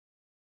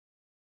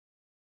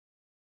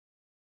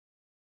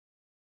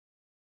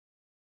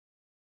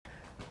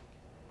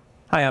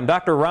Hi, I'm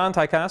Dr. Ron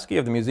Tykoski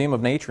of the Museum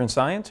of Nature and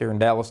Science here in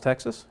Dallas,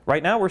 Texas.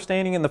 Right now we're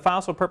standing in the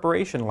fossil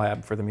preparation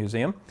lab for the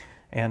museum,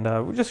 and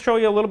we'll just show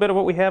you a little bit of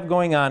what we have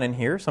going on in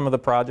here, some of the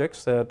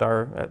projects that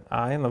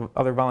I and the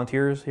other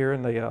volunteers here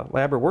in the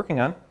lab are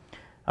working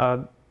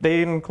on.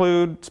 They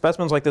include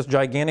specimens like this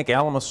gigantic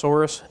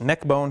Alamosaurus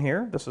neck bone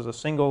here. This is a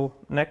single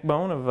neck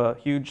bone of a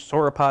huge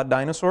sauropod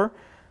dinosaur,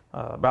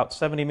 about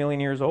 70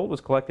 million years old,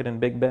 was collected in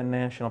Big Bend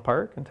National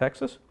Park in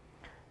Texas.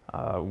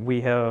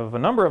 We have a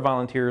number of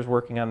volunteers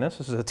working on this.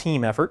 This is a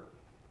team effort,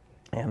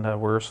 and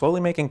we're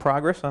slowly making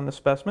progress on this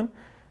specimen.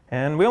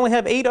 And we only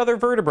have 8 other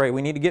vertebrae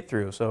we need to get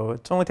through, so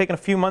it's only taken a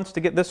few months to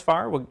get this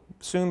far. We'll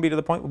soon be to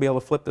the point we'll be able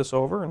to flip this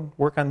over and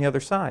work on the other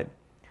side.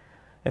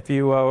 If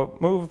you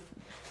move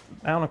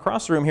down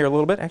across the room here a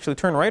little bit, actually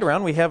turn right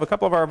around, we have a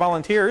couple of our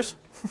volunteers.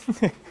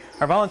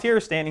 Our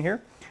volunteers standing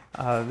here.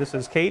 This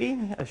is Katie.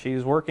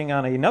 She's working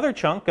on another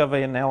chunk of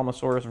an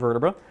Alamosaurus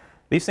vertebra.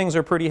 These things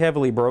are pretty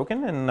heavily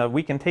broken, and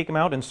we can take them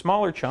out in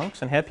smaller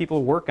chunks and have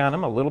people work on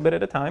them a little bit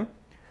at a time.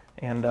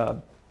 And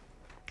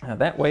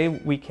that way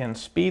we can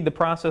speed the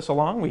process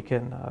along. We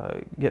can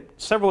get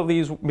several of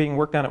these being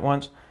worked on at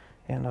once,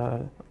 and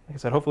like I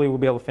said, hopefully we'll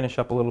be able to finish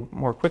up a little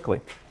more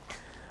quickly.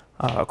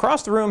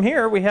 Across the room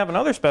here we have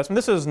another specimen.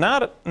 This is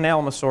not an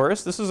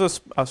Alamosaurus. This is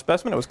a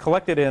specimen that was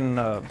collected in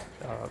the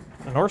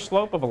North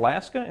Slope of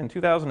Alaska in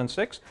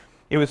 2006.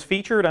 It was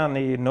featured on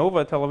the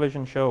NOVA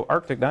television show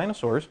Arctic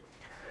Dinosaurs,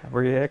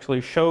 where he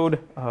actually showed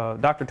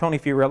Dr. Tony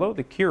Fiorello,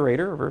 the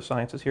curator of Earth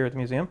Sciences here at the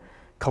museum,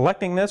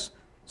 collecting this,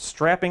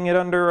 strapping it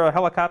under a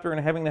helicopter and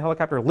having the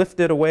helicopter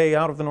lift it away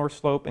out of the North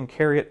Slope and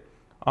carry it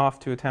off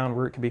to a town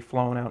where it could be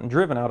flown out and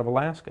driven out of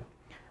Alaska.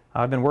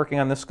 I've been working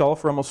on this skull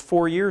for almost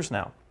 4 years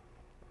now,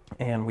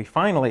 and we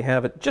finally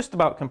have it just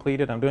about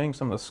completed. I'm doing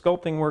some of the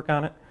sculpting work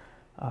on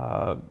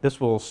it. This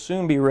will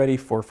soon be ready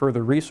for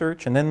further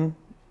research and then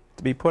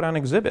to be put on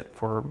exhibit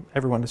for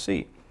everyone to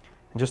see.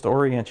 And just to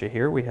orient you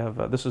here, we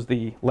have, this is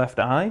the left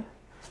eye.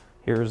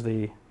 Here's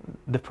the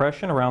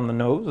depression around the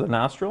nose, the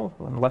nostril,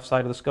 on the left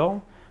side of the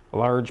skull. A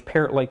large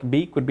parrot-like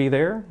beak would be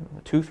there,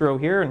 a tooth row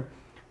here. And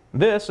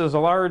this is a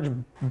large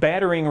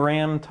battering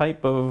ram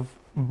type of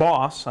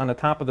boss on the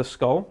top of the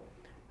skull,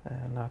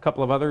 and a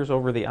couple of others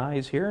over the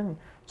eyes here. And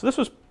so this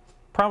was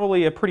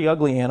probably a pretty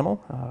ugly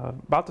animal,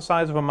 about the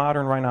size of a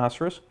modern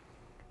rhinoceros,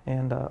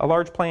 and a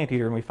large plant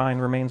eater, and we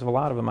find remains of a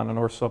lot of them on the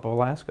North Slope of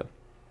Alaska.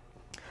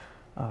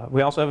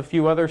 We also have a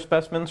few other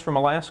specimens from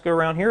Alaska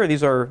around here.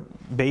 These are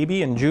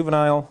baby and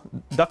juvenile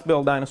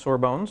duck-billed dinosaur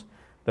bones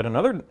that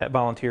another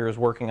volunteer is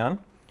working on.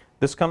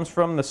 This comes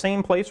from the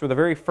same place where the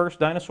very first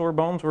dinosaur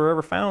bones were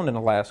ever found in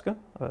Alaska,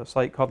 a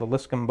site called the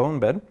Alaskan bone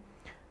bed.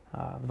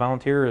 The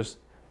volunteer is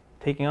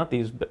taking out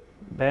these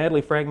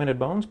badly fragmented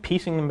bones,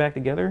 piecing them back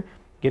together,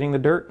 getting the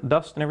dirt,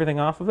 dust, and everything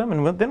off of them,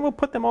 and then we'll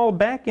put them all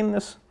back in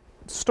this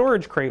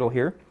storage cradle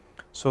here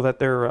so that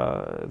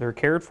they're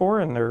cared for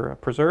and they're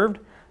preserved,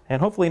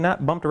 and hopefully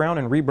not bumped around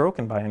and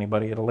rebroken by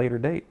anybody at a later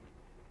date.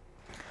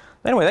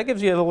 Anyway, that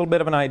gives you a little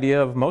bit of an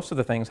idea of most of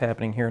the things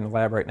happening here in the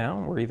lab right now.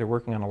 We're either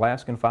working on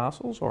Alaskan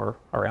fossils or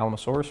our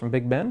Alamosaurus from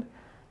Big Bend,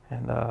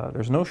 and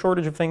there's no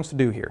shortage of things to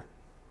do here.